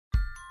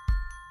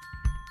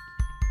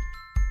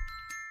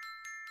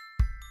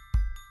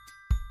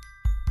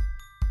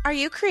Are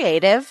you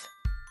creative?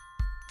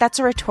 That's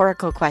a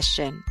rhetorical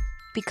question,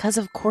 because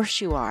of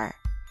course you are.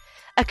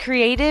 A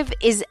creative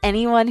is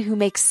anyone who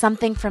makes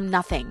something from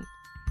nothing.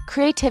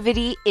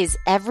 Creativity is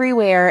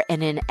everywhere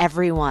and in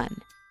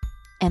everyone.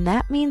 And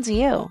that means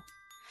you.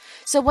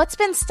 So what's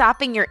been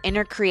stopping your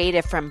inner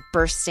creative from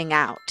bursting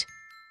out?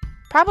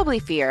 Probably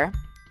fear.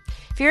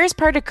 Fear is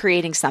part of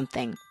creating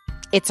something.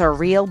 It's a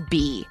real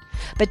bee.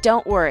 But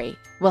don't worry,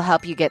 we'll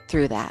help you get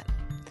through that.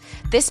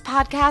 This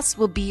podcast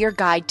will be your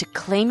guide to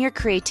claim your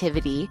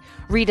creativity,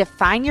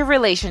 redefine your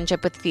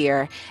relationship with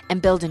fear,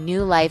 and build a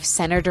new life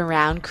centered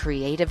around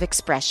creative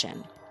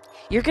expression.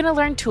 You're going to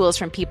learn tools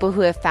from people who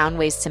have found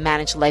ways to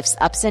manage life's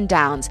ups and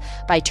downs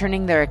by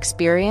turning their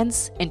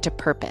experience into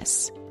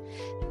purpose.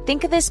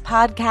 Think of this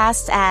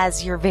podcast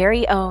as your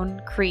very own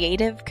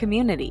creative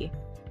community.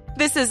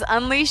 This is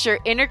Unleash Your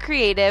Inner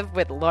Creative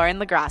with Lauren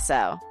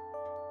LaGrasso.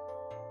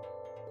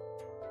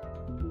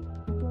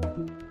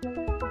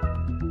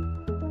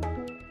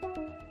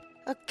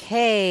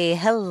 Okay,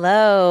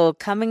 hello,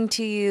 coming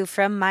to you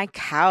from my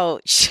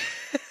couch.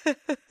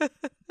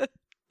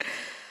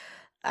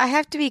 I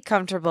have to be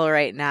comfortable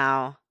right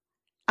now.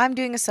 I'm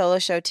doing a solo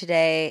show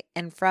today,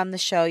 and from the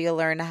show, you'll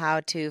learn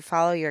how to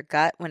follow your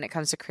gut when it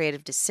comes to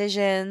creative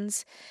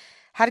decisions,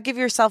 how to give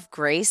yourself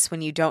grace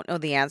when you don't know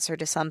the answer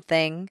to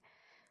something,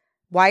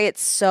 why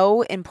it's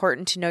so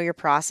important to know your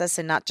process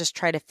and not just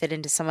try to fit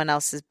into someone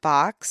else's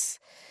box,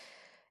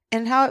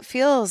 and how it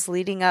feels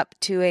leading up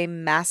to a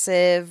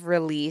massive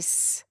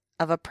release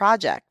of a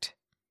project.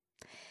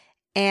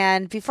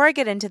 And before I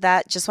get into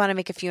that, just want to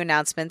make a few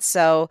announcements.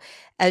 So,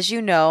 as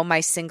you know, my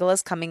single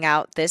is coming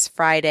out this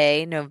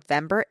Friday,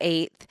 November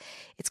 8th.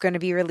 It's going to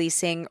be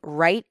releasing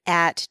right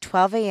at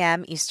 12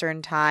 a.m.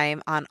 Eastern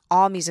Time on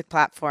all music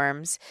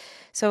platforms.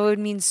 So it would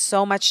mean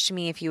so much to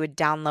me if you would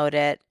download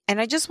it.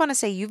 And I just want to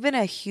say you've been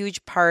a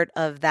huge part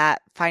of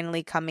that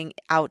finally coming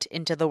out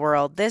into the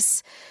world.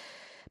 This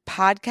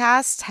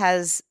podcast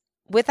has,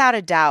 without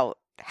a doubt,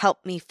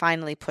 helped me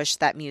finally push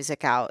that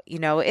music out. You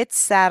know, it's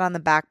sat on the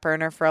back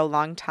burner for a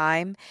long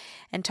time,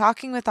 and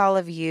talking with all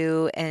of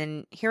you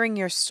and hearing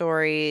your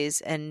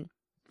stories and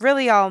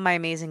really all my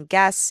amazing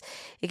guests,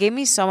 it gave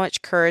me so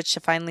much courage to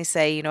finally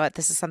say, you know what,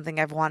 this is something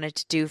I've wanted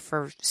to do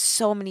for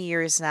so many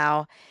years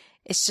now.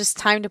 It's just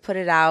time to put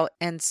it out.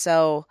 And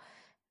so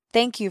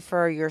thank you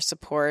for your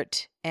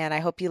support, and I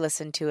hope you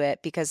listen to it,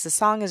 because the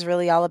song is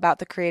really all about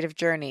the creative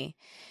journey.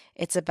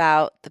 It's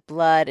about the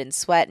blood and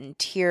sweat and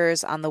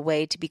tears on the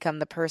way to become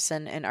the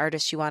person and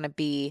artist you want to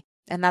be.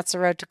 And that's the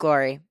road to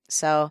glory.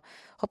 So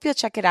hope you'll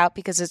check it out,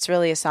 because it's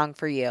really a song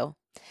for you.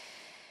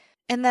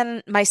 And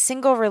then my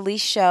single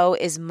release show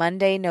is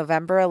Monday,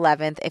 November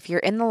 11th. If you're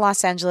in the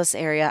Los Angeles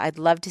area, I'd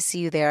love to see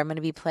you there. I'm going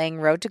to be playing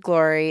Road to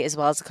Glory as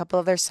well as a couple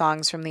of their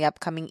songs from the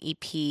upcoming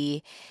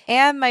EP.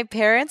 And my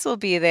parents will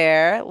be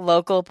there,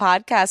 local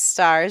podcast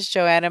stars,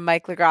 Joanne and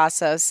Mike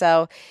LaGrasso.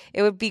 So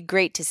it would be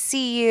great to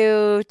see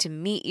you, to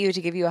meet you,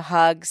 to give you a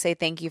hug, say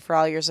thank you for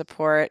all your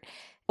support.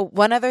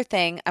 One other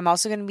thing, I'm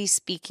also going to be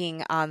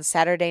speaking on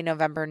Saturday,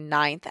 November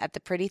 9th at the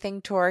Pretty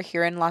Thing Tour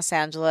here in Los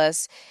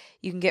Angeles.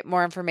 You can get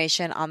more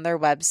information on their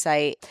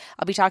website.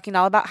 I'll be talking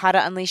all about how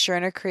to unleash your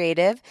inner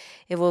creative.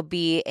 It will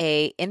be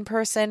a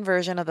in-person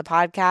version of the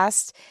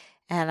podcast,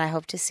 and I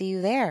hope to see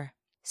you there.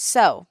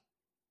 So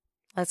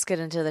let's get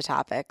into the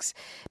topics.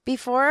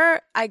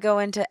 Before I go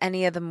into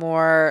any of the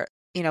more,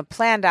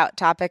 planned out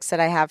topics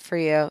that I have for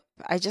you,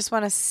 I just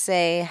want to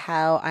say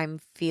how I'm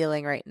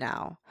feeling right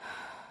now.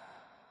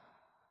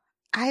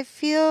 I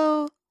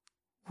feel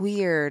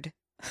weird.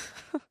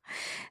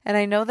 And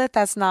I know that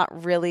that's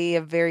not really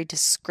a very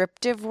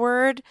descriptive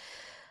word,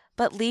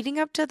 but leading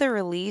up to the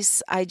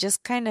release, I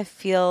just kind of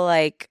feel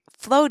like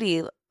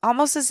floaty,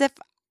 almost as if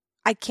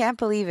I can't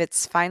believe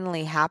it's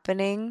finally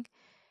happening.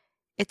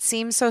 It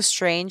seems so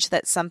strange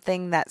that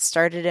something that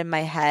started in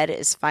my head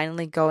is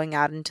finally going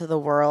out into the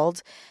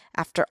world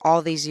after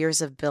all these years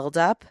of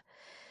buildup.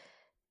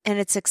 And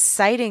it's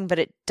exciting, but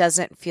it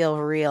doesn't feel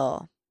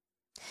real.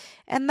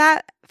 And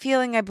that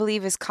feeling, I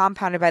believe, is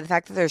compounded by the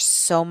fact that there's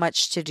so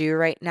much to do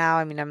right now.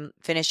 I mean, I'm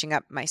finishing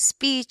up my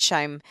speech.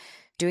 I'm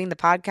doing the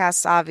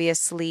podcast,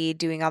 obviously,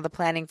 doing all the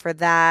planning for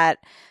that,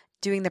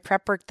 doing the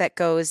prep work that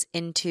goes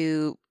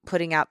into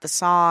putting out the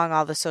song,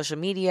 all the social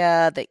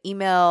media, the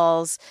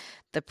emails,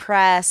 the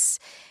press,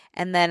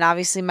 and then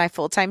obviously my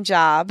full-time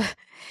job.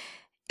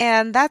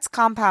 And that's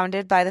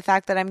compounded by the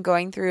fact that I'm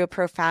going through a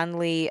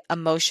profoundly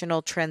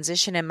emotional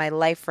transition in my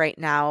life right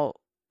now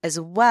as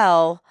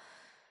well,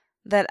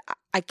 that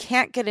I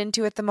can't get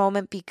into at the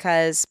moment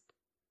because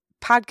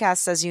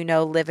podcasts, as you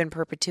know, live in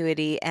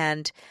perpetuity,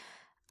 and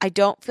I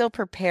don't feel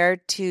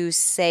prepared to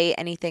say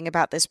anything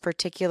about this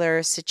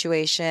particular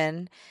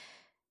situation,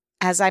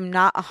 as I'm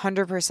not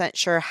 100%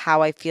 sure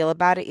how I feel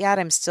about it yet.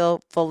 I'm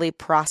still fully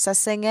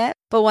processing it.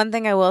 But one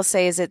thing I will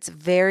say is it's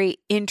very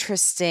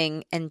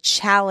interesting and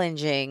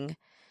challenging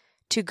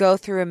to go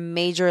through a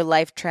major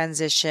life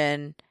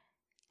transition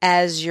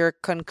as you're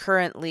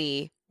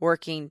concurrently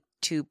working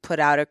to put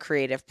out a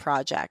creative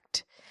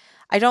project.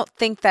 I don't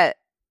think that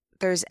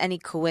there's any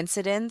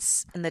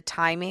coincidence in the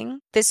timing.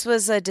 This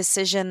was a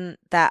decision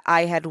that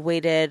I had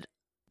waited,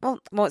 well,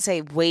 I won't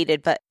say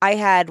waited, but I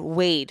had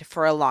weighed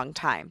for a long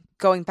time,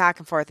 going back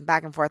and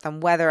forth on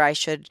whether I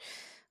should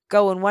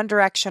go in one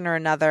direction or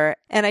another.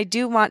 And I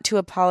do want to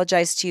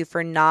apologize to you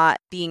for not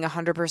being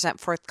 100%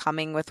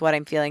 forthcoming with what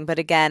I'm feeling. But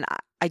again,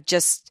 I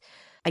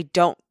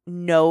don't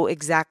know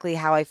exactly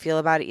how I feel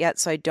about it yet,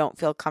 so I don't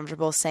feel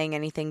comfortable saying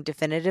anything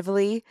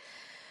definitively.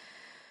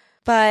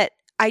 But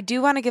I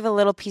do want to give a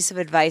little piece of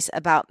advice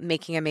about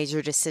making a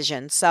major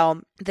decision.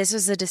 So this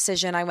was a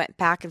decision I went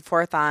back and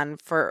forth on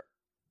for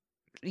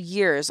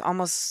years,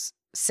 almost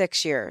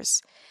 6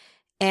 years.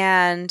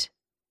 And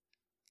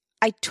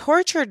I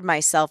tortured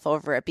myself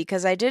over it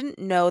because I didn't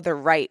know the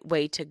right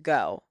way to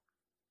go.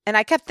 And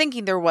I kept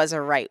thinking there was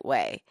a right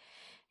way.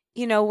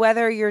 You know,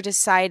 whether you're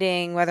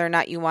deciding whether or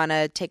not you want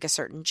to take a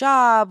certain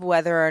job,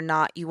 whether or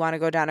not you want to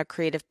go down a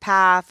creative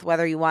path,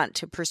 whether you want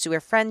to pursue a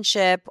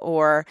friendship,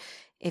 or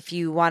if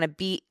you want to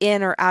be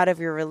in or out of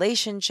your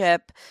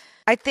relationship.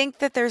 I think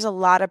that there's a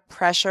lot of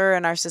pressure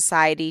in our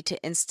society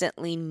to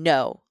instantly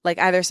know, like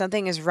either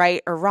something is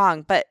right or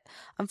wrong. But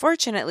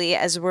unfortunately,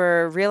 as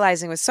we're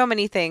realizing with so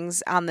many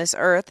things on this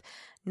earth,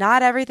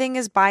 not everything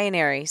is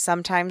binary.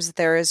 Sometimes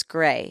there is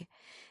gray.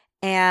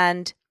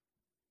 And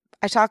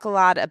I talk a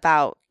lot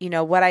about,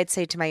 what I'd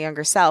say to my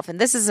younger self. And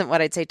this isn't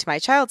what I'd say to my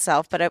child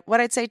self, but what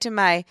I'd say to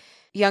my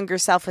younger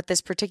self with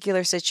this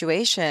particular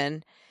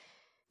situation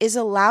is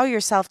allow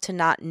yourself to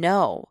not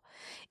know.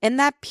 In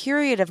that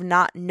period of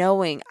not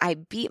knowing, I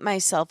beat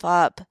myself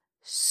up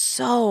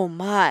so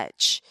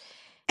much.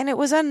 And it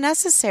was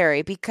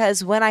unnecessary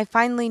because when I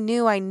finally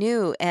knew, I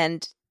knew.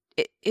 And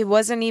it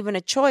wasn't even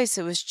a choice.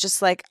 It was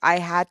just like I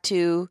had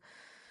to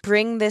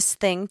bring this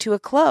thing to a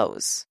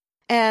close.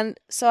 And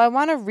so I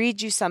want to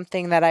read you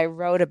something that I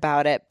wrote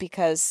about it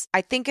because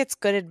I think it's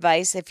good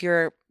advice if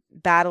you're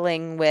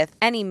battling with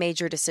any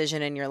major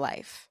decision in your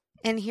life.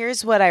 And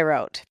here's what I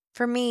wrote.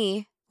 For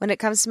me, when it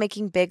comes to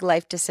making big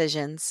life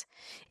decisions,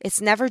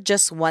 it's never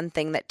just one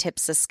thing that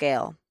tips the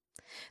scale.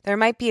 There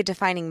might be a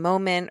defining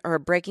moment or a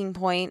breaking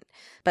point,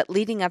 but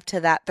leading up to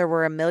that, there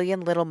were a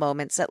million little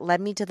moments that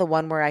led me to the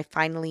one where I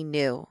finally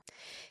knew.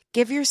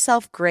 Give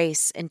yourself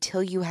grace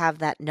until you have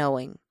that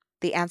knowing.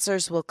 The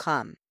answers will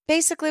come.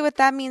 Basically, what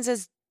that means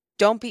is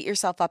don't beat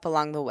yourself up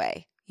along the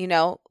way.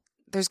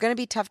 There's going to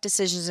be tough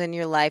decisions in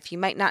your life. You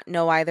might not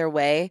know either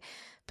way,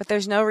 but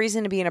there's no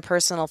reason to be in a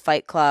personal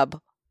fight club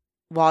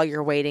while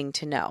you're waiting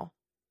to know.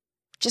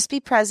 Just be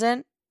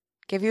present,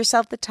 give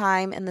yourself the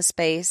time and the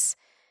space,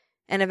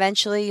 and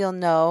eventually you'll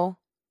know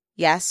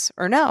yes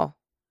or no.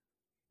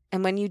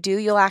 And when you do,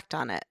 you'll act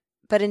on it.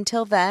 But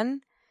until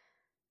then,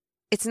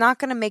 it's not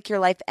going to make your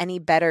life any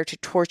better to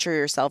torture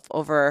yourself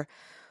over,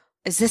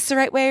 is this the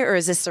right way or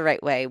is this the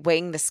right way?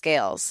 Weighing the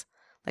scales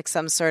like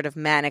some sort of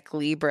manic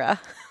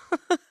Libra.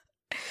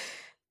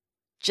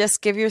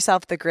 Just give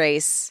yourself the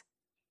grace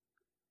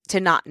to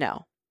not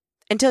know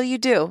until you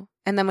do.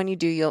 And then when you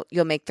do,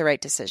 you'll make the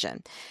right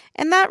decision.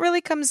 And that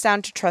really comes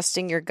down to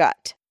trusting your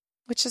gut,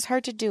 which is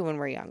hard to do when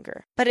we're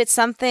younger. But it's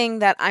something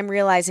that I'm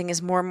realizing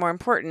is more and more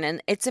important.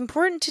 And it's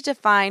important to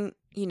define,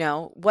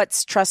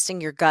 what's trusting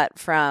your gut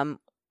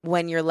from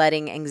when you're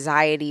letting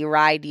anxiety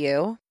ride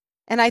you.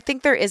 And I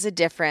think there is a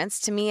difference.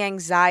 To me,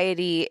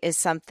 anxiety is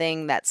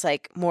something that's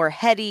like more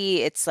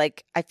heady. It's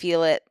like I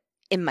feel it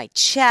in my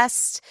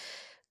chest.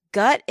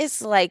 Gut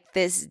is like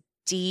this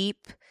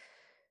deep,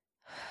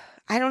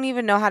 I don't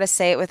even know how to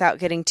say it without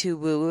getting too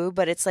woo-woo,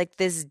 but it's like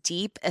this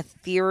deep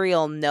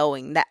ethereal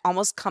knowing that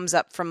almost comes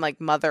up from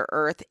like Mother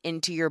Earth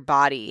into your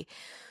body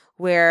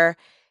where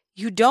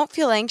you don't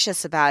feel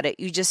anxious about it.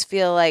 You just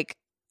feel like,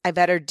 I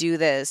better do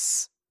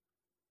this.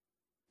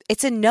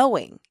 It's a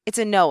knowing. It's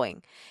a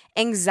knowing.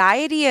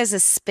 Anxiety is a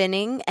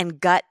spinning and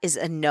gut is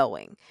a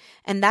knowing.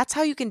 And that's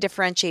how you can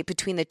differentiate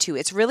between the two.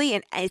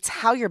 It's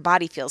how your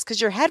body feels because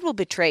your head will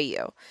betray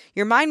you.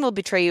 Your mind will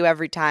betray you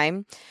every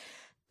time.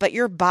 But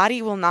your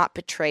body will not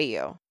betray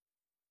you.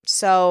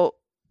 So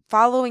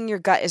following your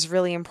gut is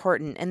really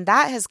important. And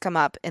that has come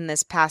up in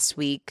this past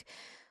week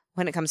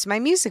when it comes to my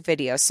music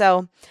video.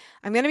 So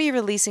I'm going to be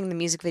releasing the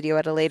music video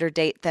at a later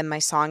date than my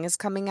song is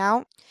coming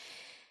out.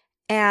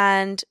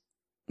 And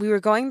we were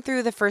going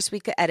through the first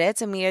week of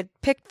edits and we had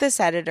picked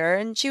this editor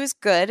and she was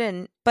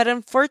good. But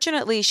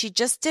unfortunately, she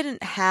just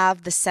didn't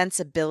have the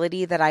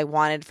sensibility that I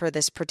wanted for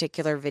this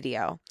particular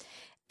video.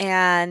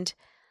 And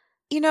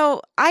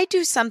I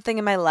do something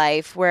in my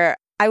life where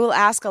I will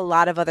ask a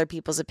lot of other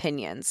people's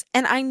opinions.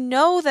 And I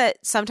know that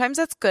sometimes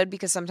that's good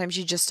because sometimes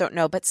you just don't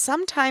know. But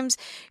sometimes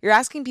you're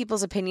asking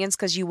people's opinions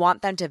because you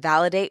want them to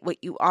validate what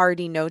you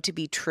already know to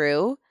be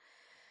true.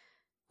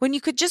 When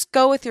you could just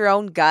go with your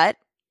own gut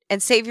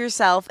and save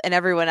yourself and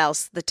everyone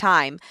else the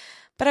time.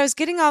 But I was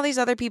getting all these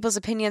other people's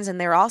opinions and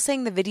they were all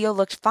saying the video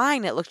looked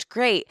fine. It looked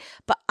great.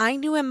 But I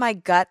knew in my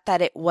gut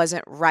that it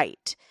wasn't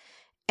right.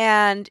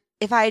 And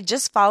if I had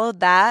just followed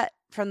that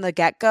from the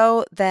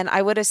get-go, then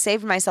I would have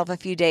saved myself a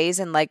few days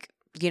and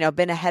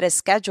been ahead of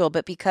schedule.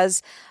 But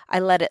because I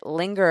let it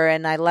linger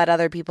and I let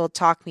other people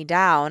talk me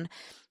down,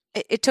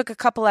 it took a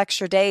couple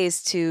extra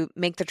days to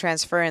make the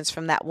transference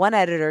from that one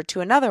editor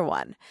to another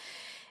one.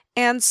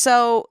 And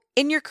so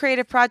in your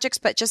creative projects,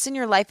 but just in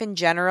your life in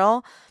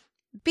general,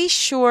 be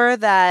sure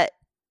that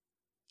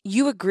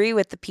you agree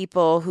with the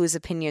people whose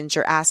opinions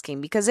you're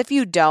asking, because if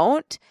you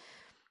don't,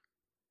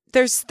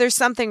 there's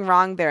something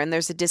wrong there and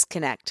there's a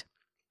disconnect.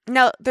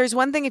 Now, there's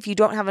one thing if you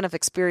don't have enough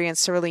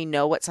experience to really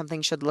know what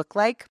something should look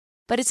like,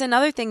 but it's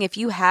another thing if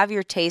you have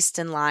your taste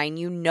in line,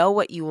 you know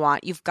what you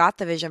want, you've got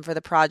the vision for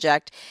the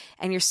project,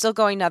 and you're still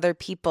going to other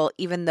people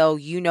even though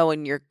you know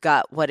in your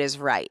gut what is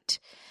right.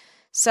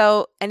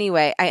 So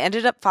anyway, I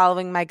ended up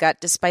following my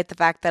gut despite the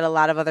fact that a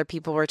lot of other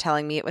people were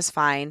telling me it was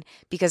fine,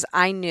 because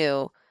I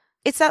knew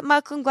it's that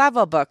Malcolm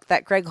Gladwell book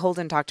that Greg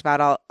Holden talked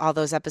about all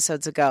those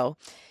episodes ago.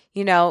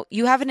 You know,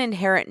 you have an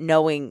inherent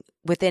knowing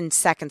within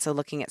seconds of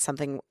looking at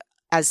something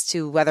as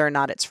to whether or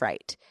not it's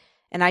right.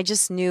 And I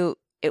just knew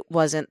it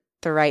wasn't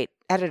the right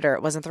editor.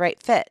 It wasn't the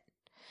right fit.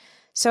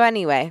 So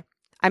anyway,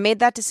 I made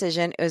that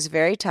decision. It was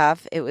very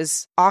tough. It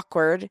was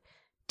awkward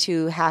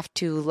to have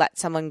to let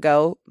someone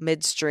go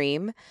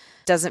midstream.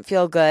 Doesn't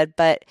feel good,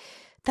 but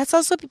that's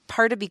also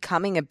part of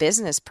becoming a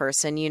business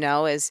person, you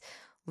know, is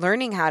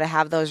learning how to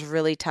have those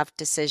really tough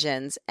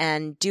decisions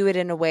and do it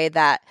in a way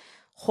that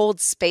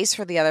holds space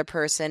for the other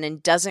person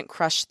and doesn't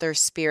crush their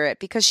spirit,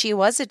 because she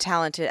was a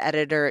talented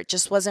editor. It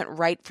just wasn't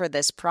right for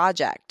this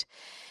project.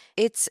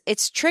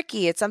 It's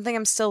tricky. It's something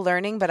I'm still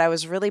learning, but I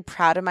was really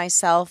proud of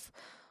myself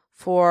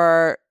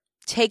for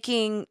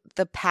taking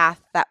the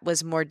path that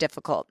was more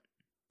difficult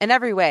in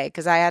every way,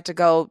 because I had to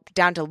go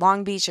down to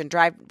Long Beach and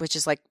drive, which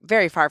is like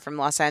very far from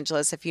Los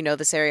Angeles if you know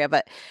this area,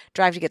 but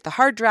drive to get the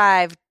hard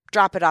drive,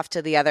 drop it off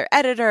to the other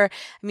editor.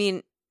 I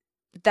mean,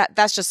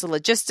 that's just the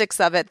logistics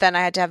of it. Then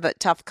I had to have that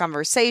tough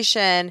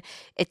conversation.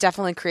 It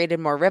definitely created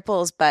more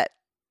ripples, but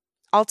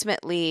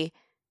ultimately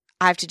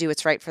I have to do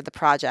what's right for the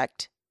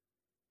project.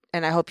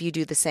 And I hope you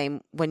do the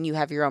same when you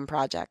have your own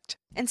project.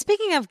 And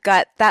speaking of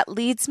gut, that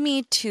leads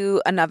me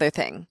to another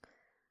thing,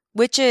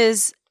 which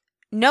is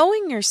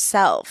knowing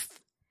yourself.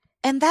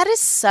 And that is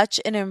such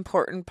an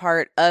important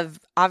part of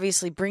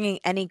obviously bringing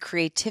any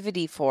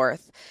creativity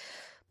forth,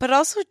 but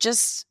also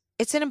just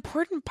it's an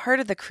important part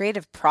of the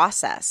creative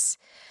process.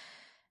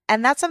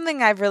 And that's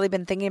something I've really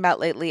been thinking about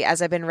lately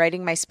as I've been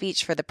writing my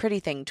speech for the Pretty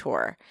Thing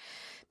tour.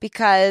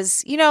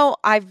 Because, you know,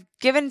 I've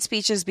given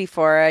speeches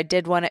before. I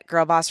did one at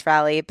Girl Boss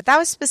Rally, but that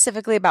was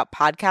specifically about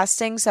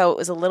podcasting, so it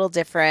was a little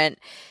different.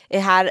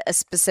 It had a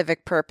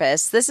specific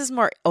purpose. This is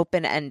more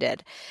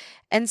open-ended.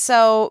 And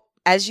so,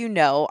 as you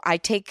know, I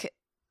take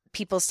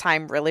people's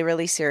time really,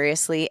 really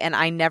seriously, and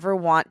I never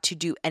want to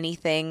do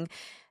anything.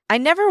 I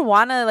never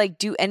want to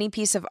do any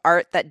piece of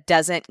art that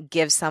doesn't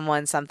give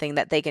someone something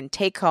that they can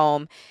take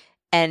home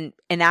and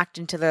enact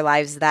into their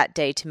lives that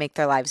day to make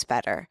their lives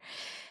better.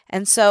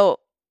 And so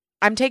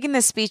I'm taking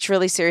this speech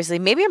really seriously.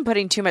 Maybe I'm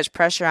putting too much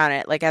pressure on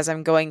it, as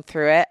I'm going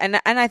through it. And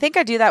I think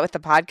I do that with the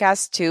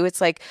podcast too. It's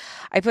like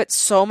I put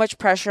so much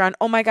pressure on,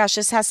 oh my gosh,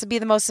 this has to be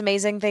the most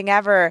amazing thing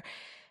ever.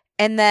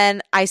 And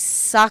then I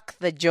suck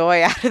the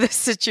joy out of the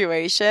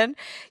situation.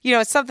 You know,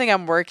 it's something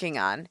I'm working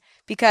on,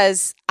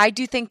 because I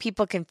do think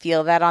people can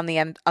feel that on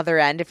the other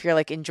end if you're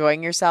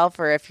enjoying yourself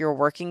or if you're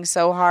working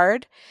so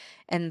hard.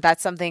 And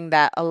that's something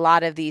that a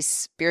lot of these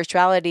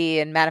spirituality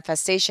and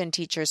manifestation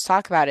teachers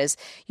talk about, is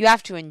you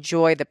have to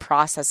enjoy the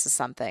process of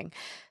something.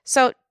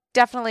 So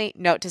definitely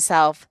note to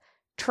self,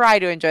 try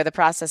to enjoy the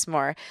process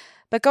more.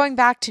 But going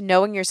back to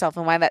knowing yourself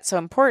and why that's so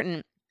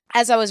important,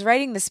 as I was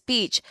writing the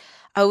speech,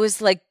 I was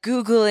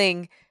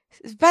Googling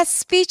best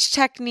speech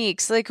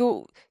techniques,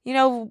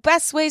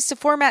 best ways to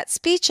format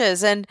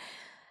speeches. And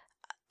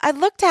I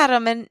looked at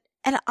them and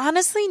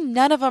honestly,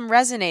 none of them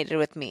resonated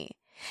with me.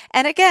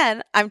 And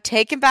again, I'm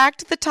taken back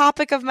to the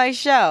topic of my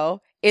show.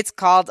 It's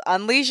called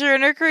Unleash Your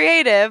Inner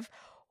Creative.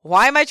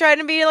 Why am I trying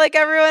to be like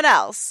everyone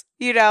else?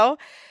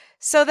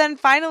 So then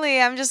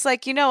finally, I'm just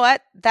you know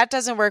what? That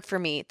doesn't work for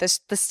me.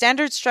 The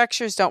standard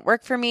structures don't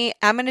work for me.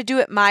 I'm going to do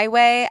it my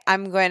way.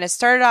 I'm going to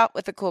start out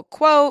with a cool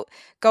quote,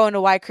 go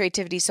into why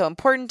creativity is so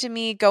important to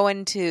me, go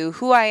into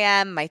who I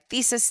am, my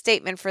thesis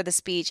statement for the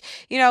speech,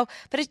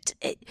 but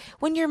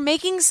when you're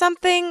making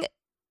something,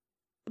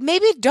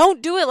 maybe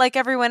don't do it like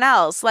everyone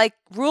else.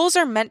 Rules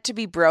are meant to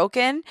be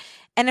broken.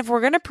 And if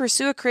we're going to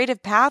pursue a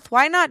creative path,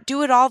 why not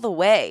do it all the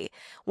way?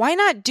 Why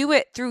not do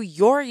it through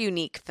your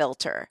unique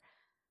filter?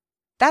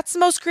 That's the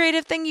most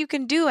creative thing you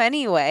can do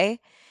anyway.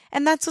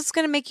 And that's what's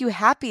going to make you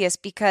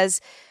happiest,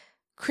 because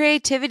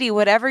creativity,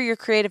 whatever your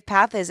creative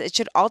path is, it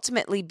should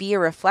ultimately be a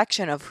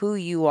reflection of who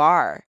you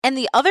are. And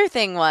the other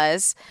thing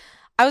was,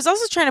 I was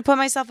also trying to put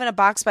myself in a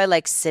box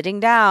by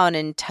sitting down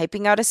and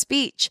typing out a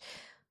speech,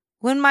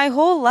 when my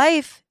whole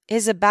life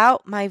is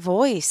about my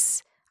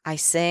voice. I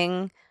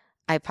sing,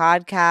 I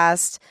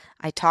podcast,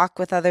 I talk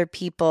with other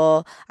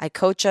people, I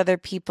coach other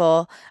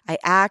people, I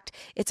act.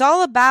 It's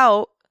all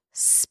about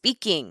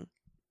speaking,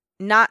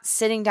 not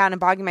sitting down and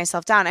bogging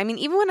myself down. I mean,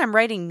 even when I'm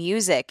writing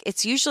music,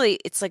 it's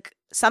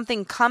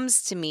something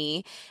comes to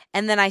me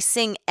and then I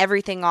sing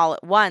everything all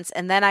at once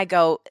and then I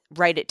go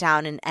write it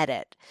down and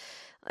edit.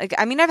 Like,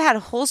 I mean, I've had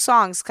whole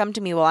songs come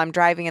to me while I'm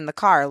driving in the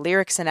car,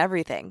 lyrics and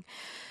everything.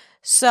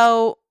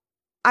 So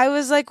I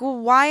was like, well,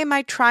 why am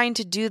I trying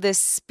to do this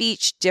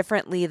speech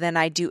differently than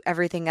I do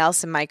everything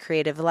else in my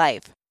creative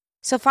life?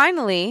 So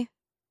finally,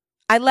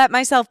 I let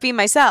myself be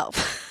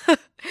myself.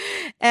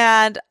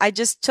 And I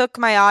just took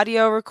my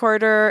audio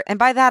recorder, and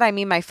by that I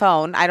mean my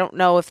phone. I don't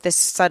know if this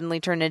suddenly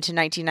turned into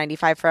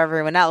 1995 for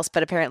everyone else,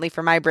 but apparently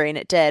for my brain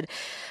it did.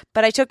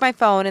 But I took my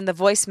phone in the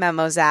voice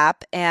memos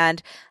app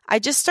and I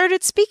just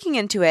started speaking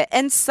into it.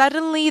 And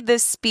suddenly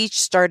this speech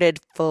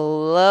started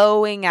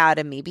flowing out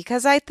of me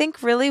because I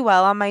think really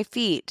well on my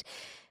feet.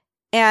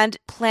 And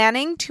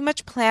too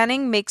much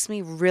planning makes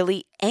me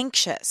really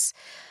anxious.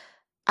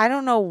 I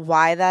don't know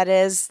why that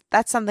is.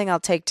 That's something I'll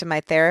take to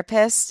my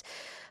therapist.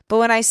 But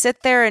when I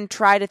sit there and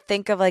try to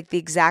think of like the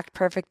exact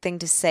perfect thing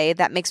to say,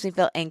 that makes me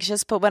feel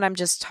anxious. But when I'm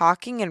just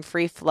talking and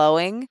free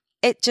flowing,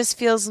 it just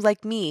feels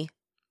like me.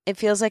 It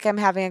feels like I'm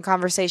having a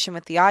conversation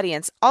with the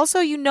audience. Also,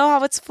 you know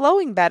how it's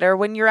flowing better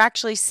when you're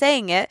actually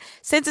saying it,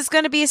 since it's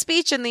going to be a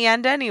speech in the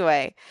end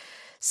anyway.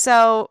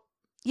 So,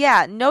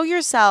 yeah, know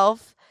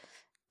yourself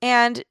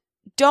and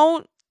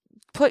don't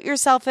put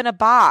yourself in a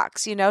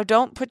box,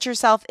 don't put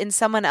yourself in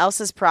someone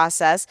else's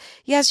process.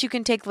 Yes, you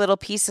can take little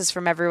pieces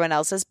from everyone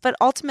else's, but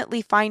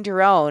ultimately find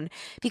your own,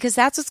 because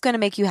that's what's going to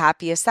make you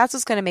happiest. That's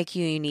what's going to make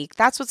you unique.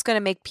 That's what's going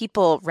to make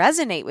people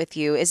resonate with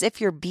you, is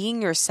if you're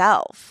being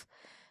yourself,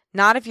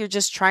 not if you're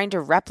just trying to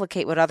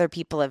replicate what other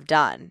people have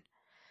done.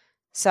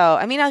 So,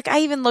 I mean, like, I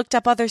even looked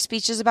up other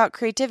speeches about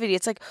creativity.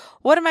 It's like,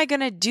 what am I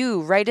going to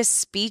do? Write a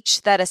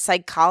speech that a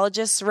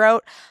psychologist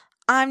wrote?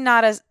 I'm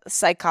not a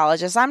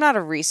psychologist. I'm not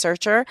a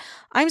researcher.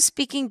 I'm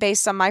speaking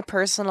based on my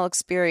personal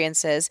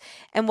experiences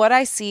and what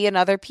I see in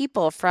other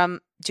people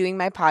from doing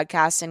my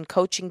podcast and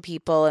coaching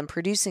people and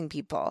producing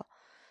people.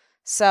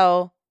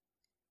 So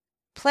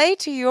play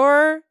to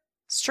your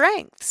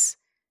strengths,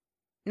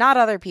 not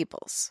other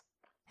people's.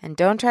 And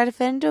don't try to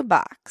fit into a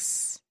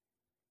box.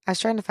 I was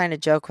trying to find a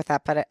joke with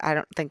that, but I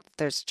don't think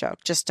there's a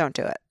joke. Just don't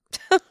do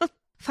it.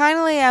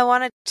 Finally, I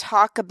want to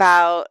talk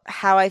about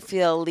how I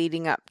feel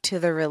leading up to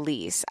the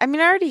release. I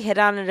mean, I already hit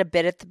on it a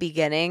bit at the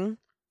beginning.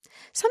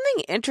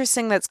 Something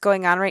interesting that's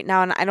going on right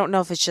now, and I don't know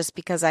if it's just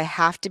because I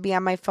have to be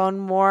on my phone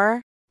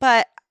more,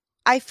 but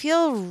I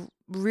feel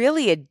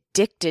really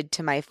addicted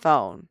to my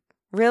phone.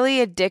 Really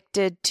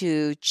addicted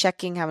to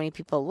checking how many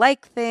people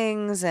like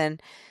things,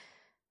 and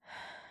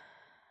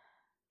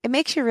it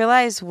makes you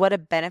realize what a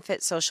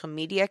benefit social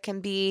media can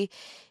be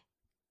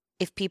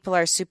if people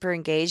are super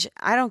engaged.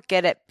 I don't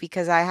get it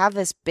because I have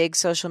this big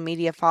social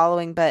media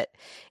following, but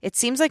it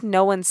seems like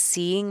no one's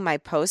seeing my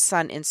posts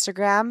on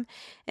Instagram.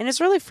 And it's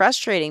really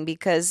frustrating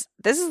because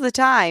this is the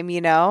time,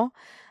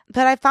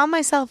 But I found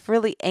myself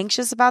really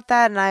anxious about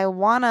that, and I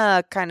want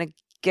to kind of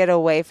get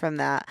away from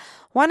that.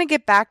 Want to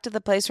get back to the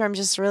place where I'm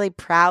just really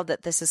proud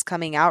that this is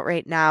coming out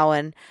right now,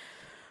 and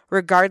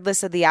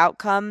regardless of the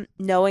outcome,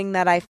 knowing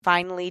that I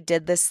finally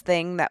did this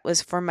thing that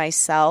was for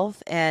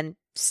myself and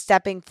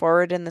stepping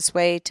forward in this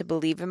way to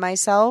believe in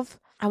myself.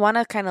 I want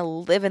to kind of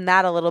live in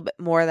that a little bit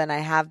more than I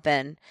have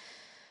been.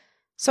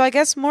 So I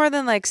guess more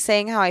than like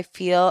saying how I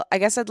feel, I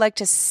guess I'd like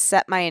to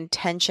set my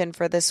intention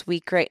for this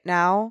week right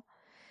now.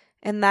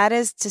 And that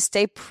is to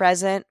stay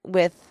present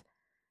with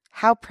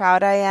how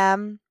proud I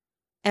am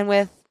and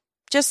with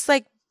just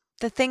like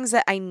the things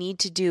that I need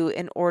to do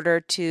in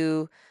order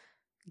to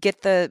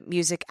get the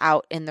music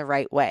out in the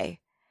right way.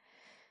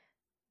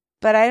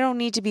 But I don't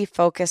need to be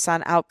focused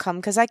on outcome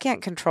because I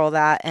can't control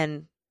that.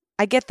 And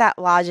I get that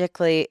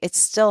logically. It's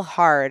still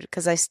hard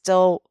because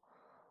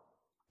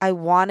I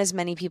want as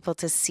many people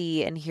to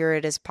see and hear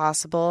it as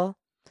possible.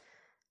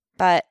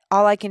 But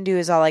all I can do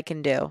is all I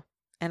can do.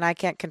 And I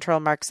can't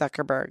control Mark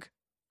Zuckerberg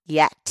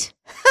yet.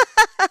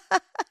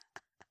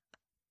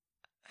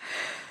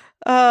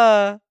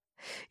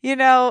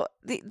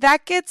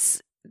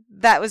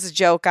 That was a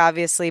joke,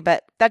 obviously,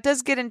 but that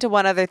does get into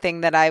one other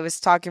thing that I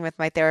was talking with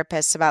my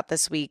therapist about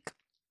this week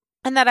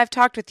and that I've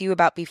talked with you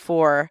about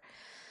before.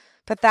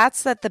 But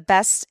that's that the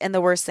best and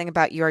the worst thing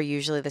about you are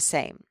usually the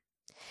same.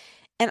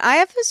 And I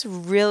have this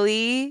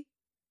really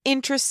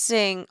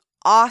interesting,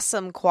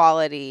 awesome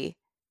quality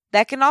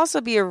that can also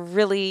be a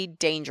really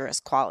dangerous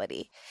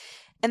quality.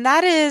 And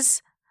that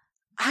is,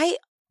 I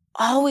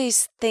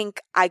always think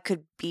I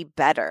could be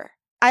better.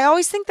 I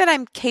always think that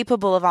I'm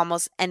capable of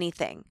almost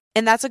anything.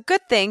 And that's a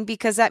good thing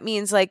because that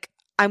means like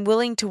I'm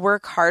willing to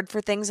work hard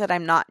for things that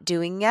I'm not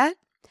doing yet.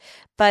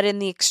 But in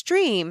the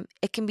extreme,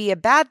 it can be a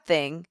bad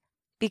thing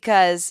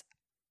because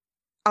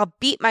I'll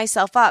beat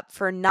myself up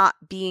for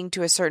not being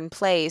to a certain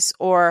place,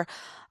 or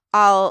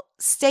I'll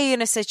stay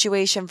in a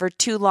situation for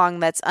too long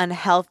that's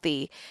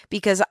unhealthy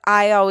because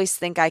I always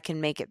think I can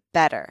make it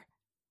better.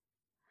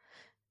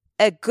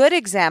 A good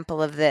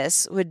example of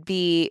this would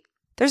be,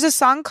 there's a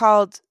song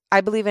called I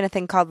Believe in a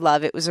Thing Called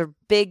Love. It was a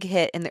big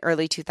hit in the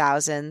early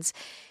 2000s.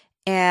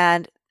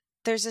 And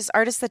there's this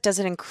artist that does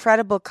an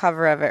incredible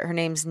cover of it. Her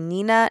name's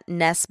Nina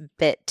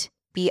Nesbitt,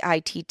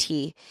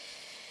 Bitt.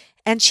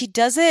 And she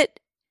does it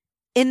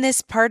in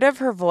this part of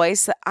her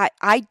voice,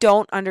 I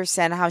don't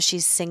understand how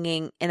she's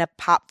singing in a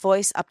pop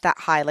voice up that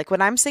high. Like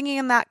when I'm singing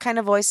in that kind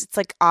of voice, it's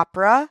like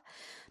opera.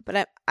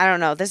 But I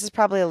don't know. This is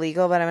probably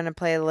illegal, but I'm going to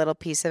play a little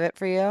piece of it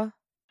for you.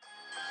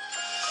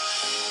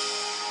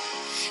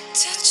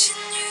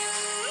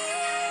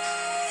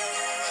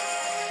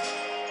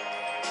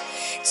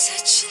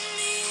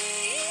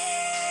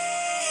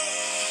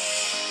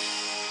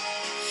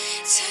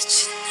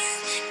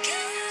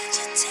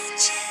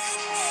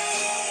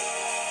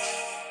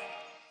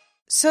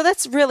 So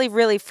that's really,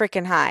 really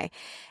freaking high.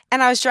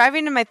 And I was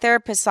driving to my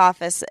therapist's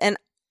office, and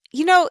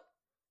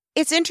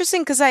it's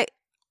interesting because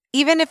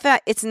even if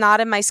it's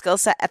not in my skill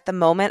set at the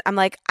moment, I'm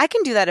like, I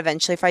can do that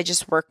eventually if I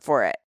just work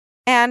for it.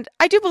 And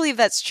I do believe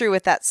that's true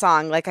with that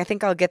song. Like, I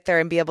think I'll get there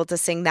and be able to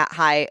sing that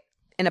high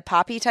in a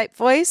poppy type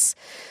voice.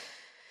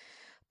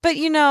 But,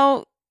 you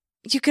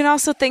can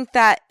also think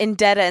that in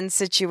dead-end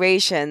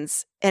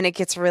situations, and it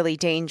gets really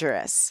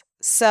dangerous.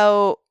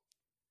 So,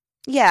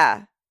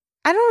 yeah.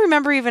 I don't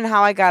remember even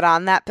how I got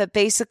on that, but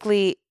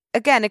basically,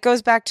 again, it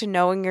goes back to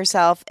knowing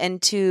yourself and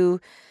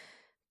to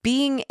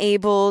being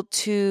able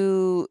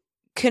to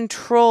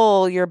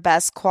control your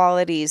best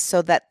qualities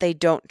so that they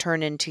don't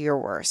turn into your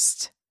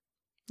worst.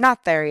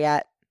 Not there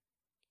yet,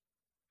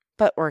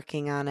 but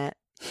working on it.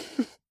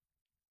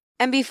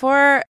 And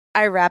before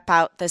I wrap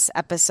out this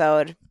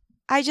episode,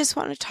 I just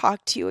want to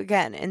talk to you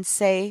again and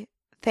say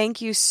thank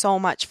you so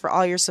much for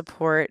all your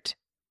support.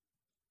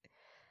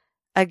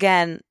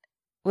 Again,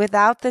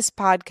 without this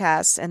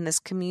podcast and this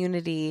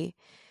community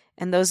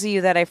and those of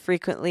you that I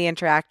frequently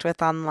interact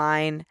with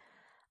online,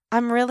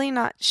 I'm really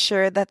not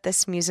sure that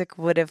this music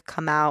would have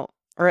come out,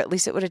 or at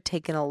least it would have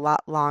taken a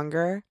lot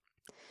longer.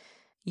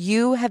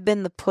 You have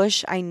been the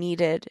push I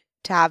needed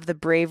to have the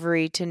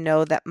bravery to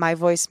know that my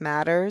voice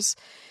matters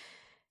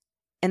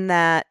and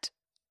that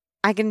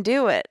I can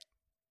do it.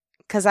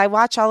 Because I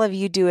watch all of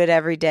you do it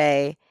every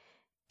day,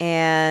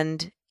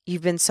 and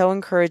you've been so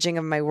encouraging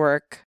of my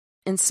work.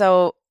 And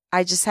so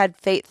I just had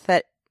faith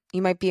that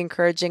you might be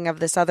encouraging of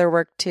this other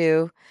work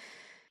too.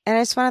 And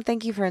I just want to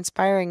thank you for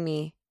inspiring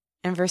me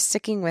and for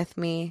sticking with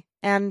me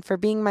and for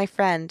being my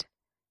friend,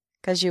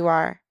 because you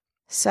are.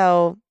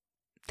 So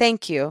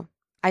thank you.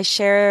 I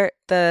share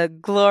the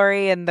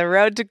glory and the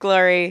road to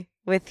glory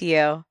with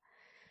you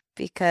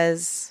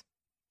because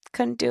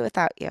couldn't do it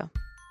without you.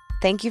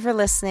 Thank you for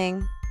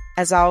listening.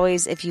 As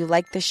always, if you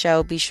like the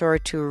show, be sure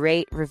to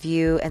rate,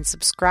 review, and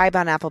subscribe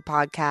on Apple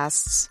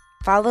Podcasts.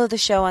 Follow the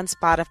show on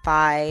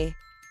Spotify.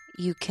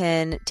 You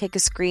can take a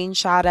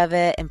screenshot of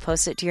it and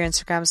post it to your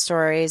Instagram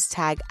stories.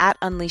 Tag at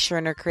Unleash Your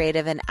Inner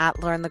Creative and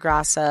at Lauren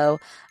LaGrasso.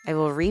 I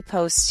will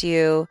repost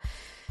you.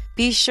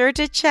 Be sure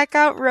to check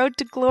out Road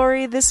to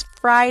Glory this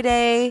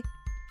Friday,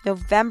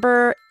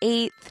 November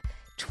 8th,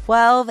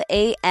 12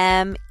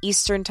 a.m.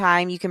 Eastern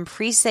Time. You can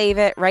pre-save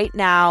it right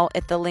now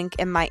at the link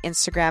in my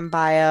Instagram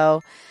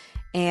bio.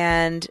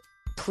 And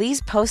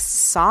please post a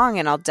song,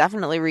 and I'll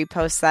definitely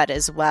repost that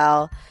as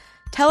well.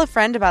 Tell a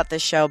friend about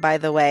this show, by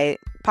the way.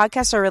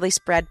 Podcasts are really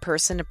spread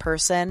person to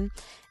person.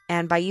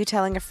 And by you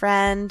telling a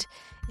friend,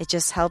 it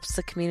just helps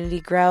the community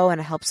grow and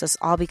it helps us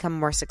all become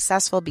more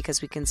successful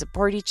because we can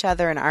support each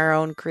other in our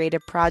own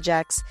creative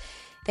projects.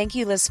 Thank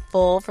you, Liz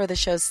Full, for the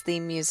show's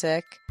theme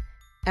music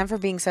and for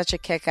being such a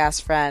kick-ass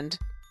friend.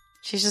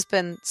 She's just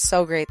been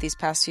so great these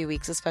past few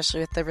weeks, especially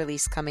with the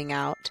release coming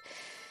out.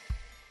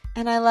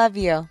 And I love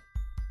you.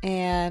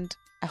 And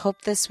I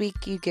hope this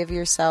week you give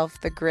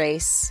yourself the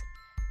grace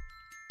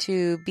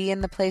to be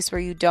in the place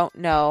where you don't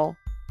know,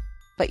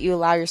 but you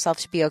allow yourself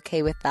to be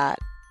okay with that.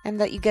 And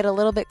that you get a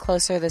little bit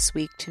closer this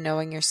week to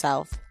knowing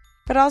yourself.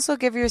 But also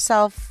give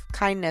yourself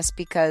kindness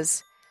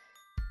because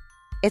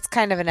it's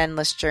kind of an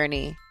endless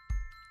journey.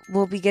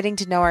 We'll be getting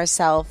to know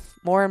ourselves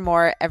more and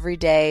more every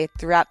day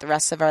throughout the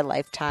rest of our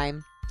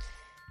lifetime.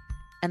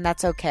 And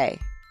that's okay.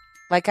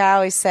 Like I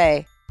always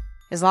say,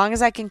 as long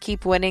as I can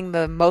keep winning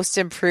the most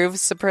improved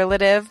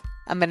superlative,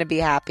 I'm going to be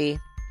happy.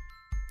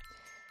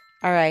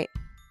 All right.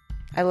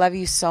 I love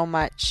you so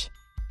much.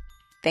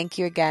 Thank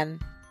you again.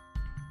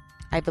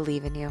 I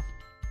believe in you.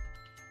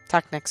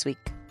 Talk next week.